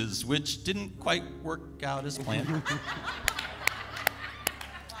services, which didn't quite work out as planned.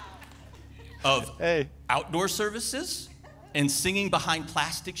 Of outdoor services and singing behind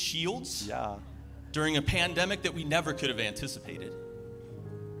plastic shields during a pandemic that we never could have anticipated.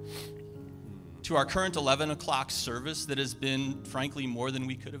 To our current 11 o'clock service that has been, frankly, more than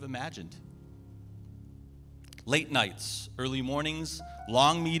we could have imagined. Late nights, early mornings,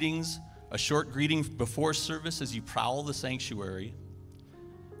 long meetings, a short greeting before service as you prowl the sanctuary.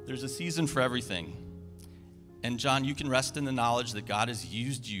 There's a season for everything. And John, you can rest in the knowledge that God has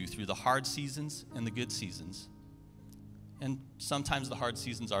used you through the hard seasons and the good seasons. And sometimes the hard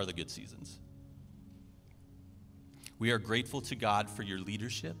seasons are the good seasons. We are grateful to God for your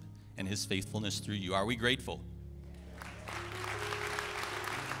leadership and his faithfulness through you. Are we grateful?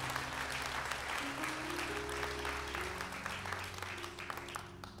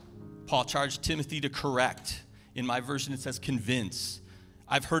 Paul charged Timothy to correct. In my version, it says convince.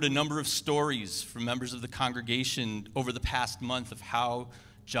 I've heard a number of stories from members of the congregation over the past month of how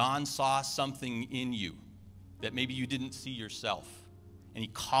John saw something in you that maybe you didn't see yourself. And he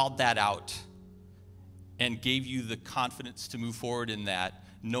called that out and gave you the confidence to move forward in that,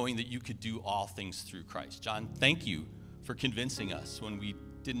 knowing that you could do all things through Christ. John, thank you for convincing us when we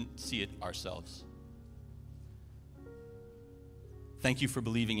didn't see it ourselves. Thank you for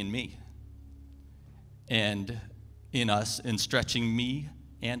believing in me and in us and stretching me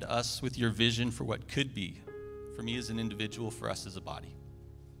and us with your vision for what could be, for me as an individual, for us as a body.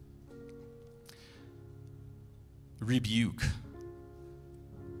 Rebuke.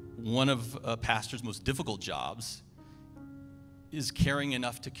 One of a pastor's most difficult jobs is caring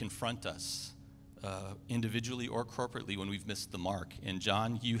enough to confront us individually or corporately when we've missed the mark. And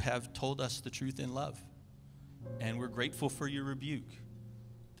John, you have told us the truth in love, and we're grateful for your rebuke.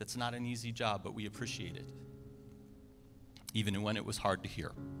 That's not an easy job, but we appreciate it, even when it was hard to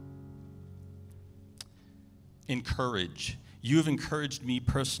hear. Encourage. You have encouraged me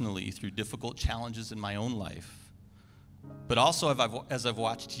personally through difficult challenges in my own life. But also, as I've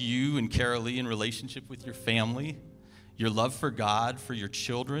watched you and Carolee in relationship with your family, your love for God, for your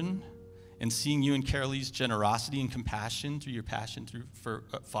children, and seeing you and Carolee's generosity and compassion through your passion for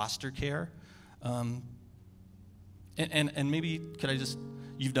foster care. And maybe,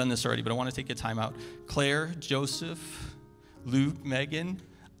 you've done this already, but I want to take a time out. Claire, Joseph, Luke, Megan,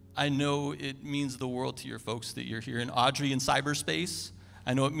 I know it means the world to your folks that you're here. And Audrey in cyberspace,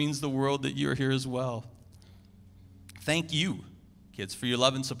 I know it means the world that you're here as well. Thank you, kids, for your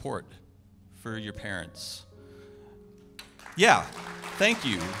love and support for your parents. Yeah, thank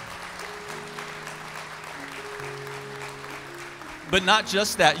you. But not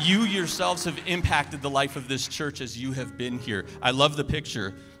just that, you yourselves have impacted the life of this church as you have been here. I love the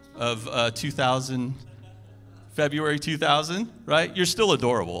picture of February 2000, right? You're still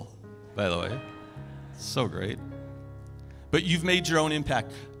adorable, by the way. So great. But you've made your own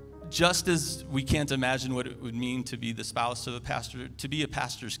impact. Just as we can't imagine what it would mean to be the spouse of a pastor, to be a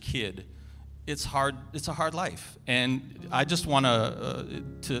pastor's kid, it's hard. It's a hard life. And I just want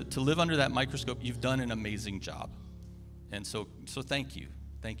to live under that microscope. You've done an amazing job. And so thank you.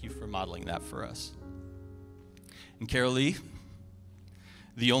 Thank you for modeling that for us. And Carolee,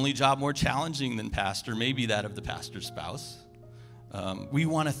 the only job more challenging than pastor may be that of the pastor's spouse. We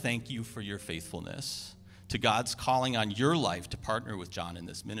want to thank you for your faithfulness to God's calling on your life to partner with John in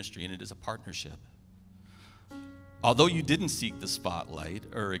this ministry, and it is a partnership. Although you didn't seek the spotlight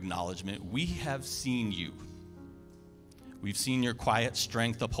or acknowledgement, we have seen you. We've seen your quiet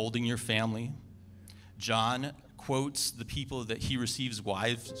strength upholding your family. John quotes the people that he receives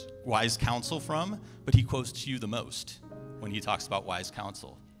wise counsel from, but he quotes you the most when he talks about wise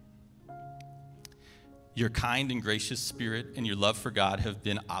counsel. Your kind and gracious spirit and your love for God have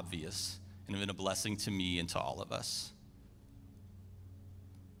been obvious and have been a blessing to me and to all of us.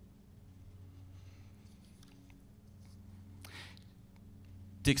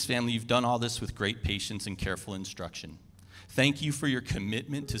 Dick's family, you've done all this with great patience and careful instruction. Thank you for your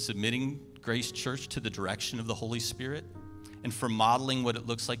commitment to submitting Grace Church to the direction of the Holy Spirit and for modeling what it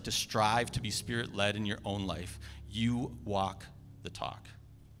looks like to strive to be Spirit-led in your own life. You walk the talk.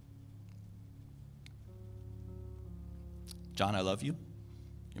 John, I love you.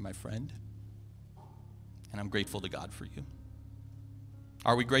 You're my friend. And I'm grateful to God for you.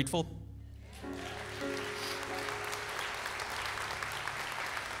 Are we grateful?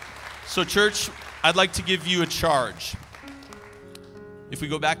 So, church, I'd like to give you a charge. If we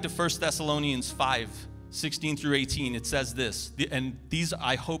go back to 1 Thessalonians 5:16 through 18, it says this, and these,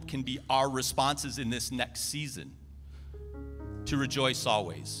 I hope, can be our responses in this next season: to rejoice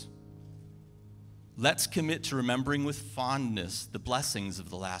always. Let's commit to remembering with fondness the blessings of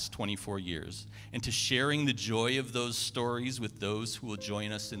the last 24 years and to sharing the joy of those stories with those who will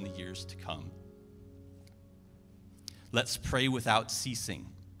join us in the years to come. Let's pray without ceasing.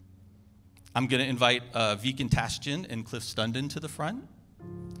 I'm going to invite Viken Tashjian and Cliff Stunden to the front,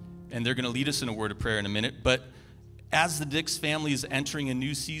 and they're going to lead us in a word of prayer in a minute. But as the Dix family is entering a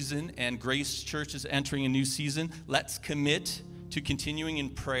new season and Grace Church is entering a new season, let's commit to continuing in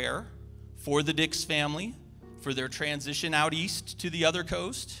prayer for the Dix family, for their transition out east to the other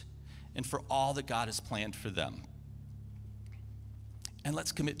coast, and for all that God has planned for them. And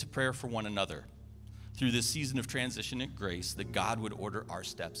let's commit to prayer for one another through this season of transition at Grace, that God would order our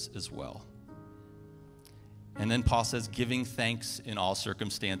steps as well. And then Paul says, giving thanks in all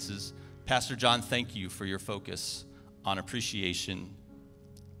circumstances. Pastor John, thank you for your focus on appreciation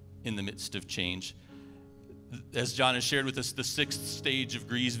in the midst of change. As John has shared with us, the 6th stage of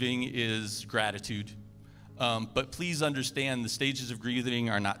grieving is gratitude. But please understand, the stages of grieving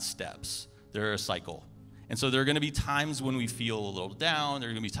are not steps. They're a cycle. And so there are going to be times when we feel a little down. There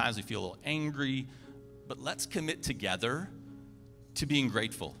are going to be times we feel a little angry. But let's commit together to being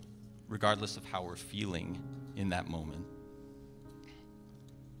grateful, regardless of how we're feeling in that moment.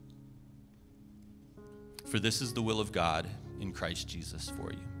 For this is the will of God in Christ Jesus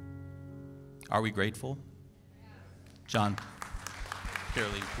for you. Are we grateful? John,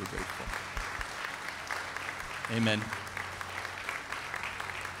 Carolee, we're grateful. Amen.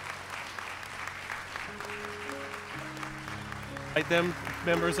 Invite them,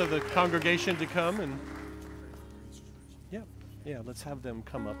 members of the congregation, to come and yeah, let's have them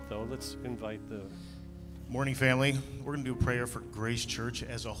come up though. Let's invite the Morning, family. We're going to do a prayer for Grace Church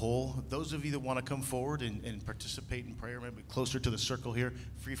as a whole. Those of you that want to come forward and participate in prayer, maybe closer to the circle here,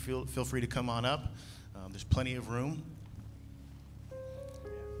 feel free to come on up. There's plenty of room.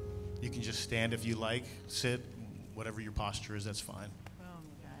 You can just stand if you like, sit, whatever your posture is, that's fine.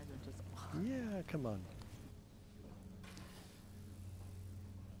 Yeah, come on.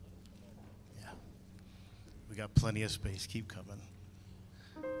 Yeah. We got plenty of space. Keep coming.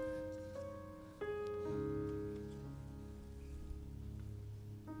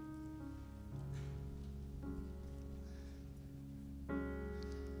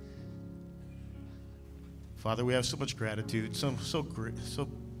 Father, we have so much gratitude, so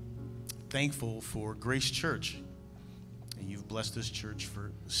thankful for Grace Church. And you've blessed this church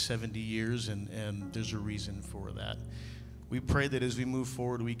for 70 years, and there's a reason for that. We pray that as we move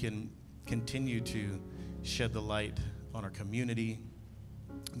forward, we can continue to shed the light on our community,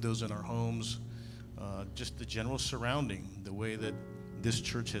 those in our homes, just the general surrounding, the way that this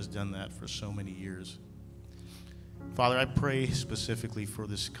church has done that for so many years. Father, I pray specifically for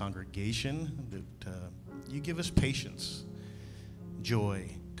this congregation that you give us patience, joy,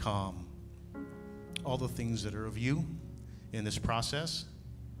 calm, all the things that are of you in this process.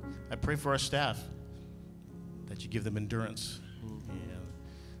 I pray for our staff, that you give them endurance, and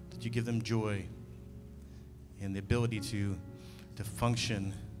that you give them joy and the ability to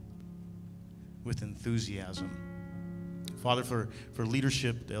function with enthusiasm. Father, for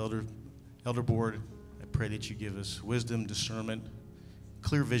leadership, the elder board, I pray that you give us wisdom, discernment,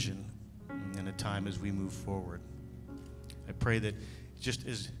 clear vision in a time as we move forward. I pray that just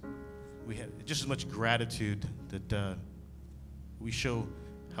as we have just as much gratitude, that we show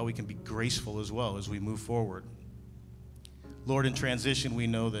how we can be graceful as well as we move forward. Lord, in transition, we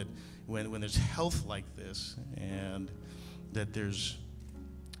know that when there's health like this, and that there's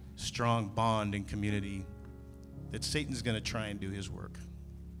strong bond in community, that Satan's going to try and do his work.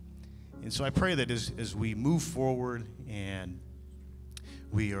 And so I pray that as we move forward and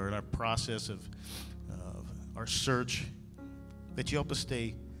we are in our process of our search, that you help us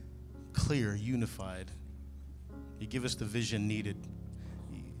stay clear, unified. You give us the vision needed.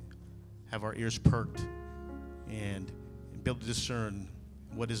 You have our ears perked and be able to discern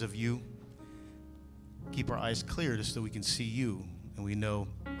what is of you. Keep our eyes clear just so we can see you and we know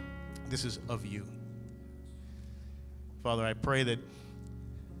this is of you. Father, I pray that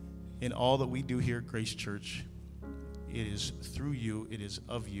in all that we do here at Grace Church, it is through you, it is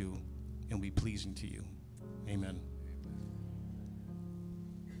of you, and will be pleasing to you. Amen.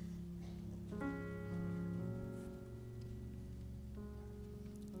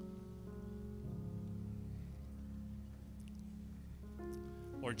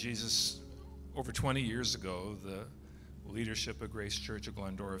 Lord Jesus, over 20 years ago, the leadership of Grace Church of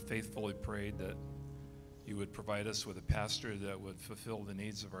Glendora faithfully prayed that you would provide us with a pastor that would fulfill the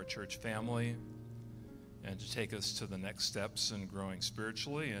needs of our church family and to take us to the next steps in growing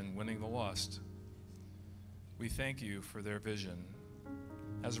spiritually and winning the lost. We thank you for their vision.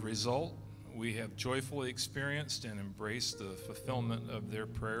 As a result, we have joyfully experienced and embraced the fulfillment of their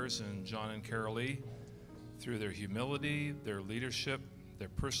prayers in John and Carol Lee through their humility, their leadership, their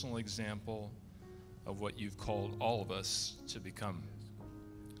personal example of what you've called all of us to become.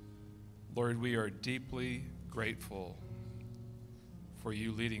 Lord, we are deeply grateful for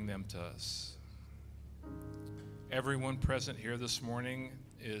you leading them to us. Everyone present here this morning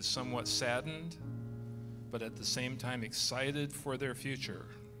is somewhat saddened, but at the same time excited for their future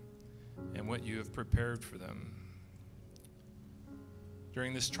and what you have prepared for them.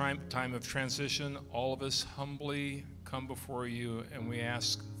 During this time of transition, all of us humbly come before you and we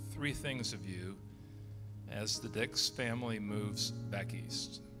ask three things of you as the Dix family moves back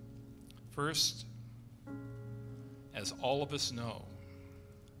east. First, as all of us know,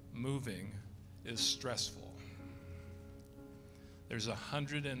 moving is stressful. There's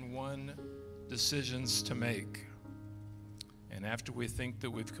 101 decisions to make. And after we think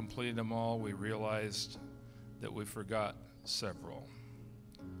that we've completed them all, we realized that we forgot several.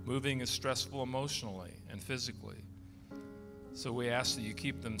 Moving is stressful emotionally and physically. So we ask that you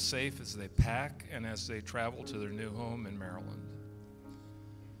keep them safe as they pack and as they travel to their new home in Maryland.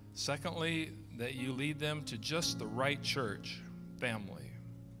 Secondly, that you lead them to just the right church family,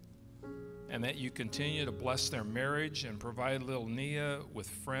 and that you continue to bless their marriage and provide little Nia with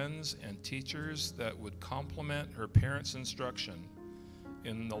friends and teachers that would complement her parents' instruction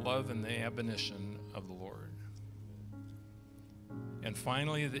in the love and the admonition of the Lord. And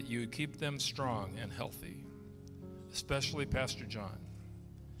finally, that you would keep them strong and healthy, especially Pastor John,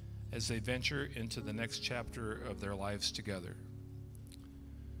 as they venture into the next chapter of their lives together.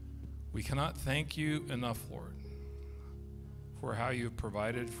 We cannot thank you enough, Lord, for how you've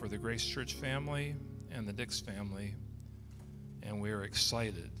provided for the Grace Church family and the Dix family. And we are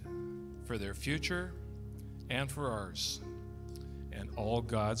excited for their future and for ours. And all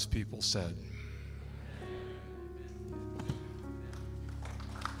God's people said,